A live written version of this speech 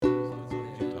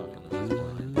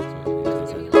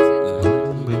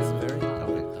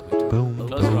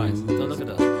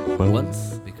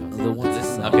once because the ones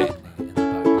this song okay. in the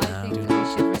background. I think we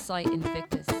should recite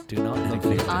Invictus. Do not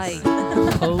Invictus. I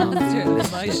Hold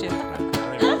this my shit. shit. I don't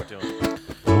even know what we're doing.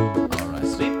 All right.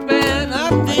 Sweeping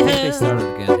up I the think they hill. started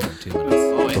again in 2 minutes.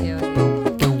 Oh, wait. Yeah,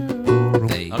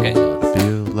 They Okay.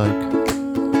 Feel like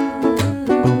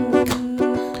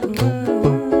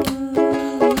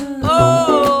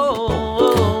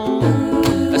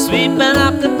Oh, sweeping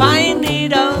up the pine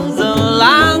needles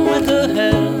along with the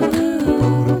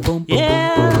hill.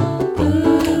 Yeah,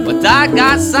 but I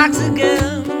got socks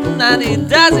again, and he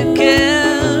doesn't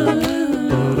care.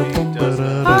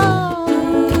 Oh,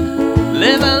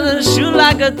 living in a shoe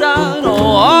like a dog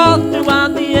all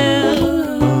throughout the air.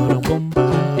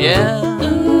 Yeah,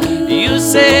 you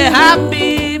say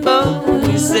happy, but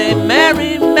we say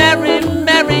merry, merry,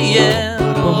 merry, yeah.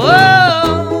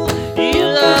 Oh, you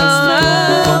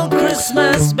love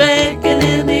Christmas bacon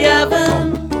in the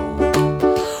oven.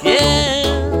 Yeah,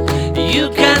 you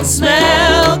can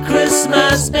smell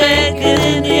Christmas bacon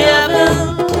in the oven.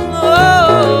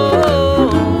 Oh,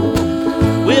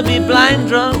 we'll be blind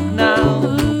drunk now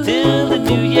till the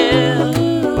new year.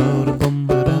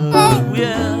 Oh,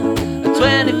 yeah.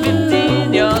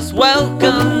 2015, you're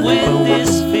welcome with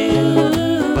this feel.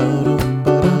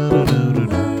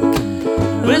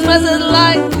 Christmas is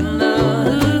like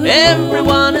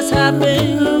everyone is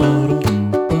happy.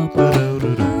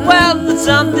 Well, there's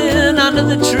something under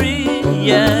the tree,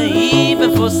 yeah,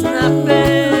 even for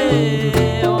Snappy.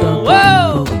 Oh,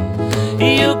 whoa,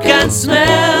 you can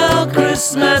smell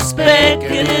Christmas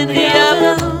bacon in the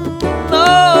oven.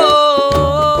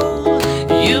 Oh,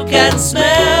 you can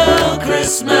smell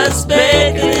Christmas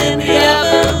bacon in the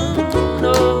oven.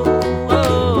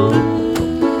 Oh,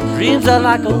 dreams are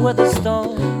like a weather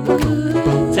storm.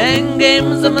 10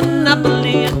 games of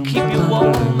Monopoly will keep you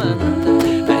warm,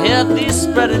 and a healthy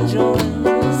spread of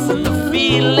joints, and the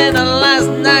feeling of last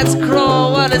night's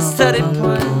crawl. What is 30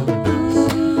 points?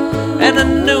 And a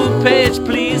new page,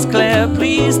 please, Claire,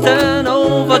 please turn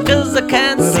over, 'cause I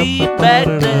can't see back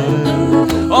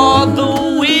there. All the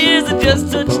wheels are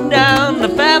just touched down, the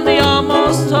family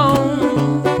almost home,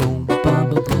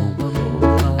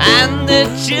 and the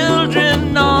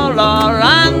children all are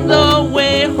on the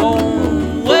way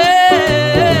home.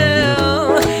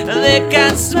 Well, they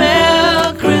can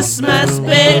smell Christmas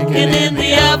bacon in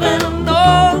the oven.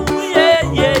 Oh, yeah,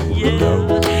 yeah,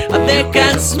 yeah. They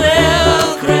can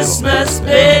smell Christmas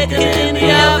bacon in the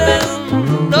oven.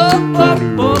 Oh, oh,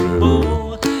 oh,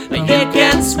 oh. They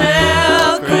can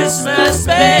smell Christmas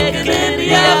bacon in the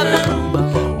oven.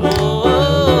 Oh, oh,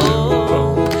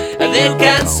 oh. They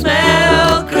can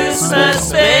smell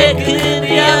Christmas bacon in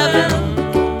the oven.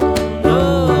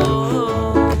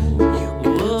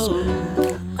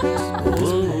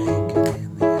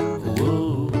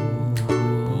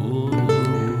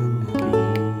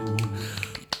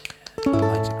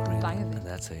 Magic ring. Bang of it. And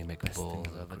that's how you make a bowl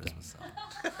of a Christmas song.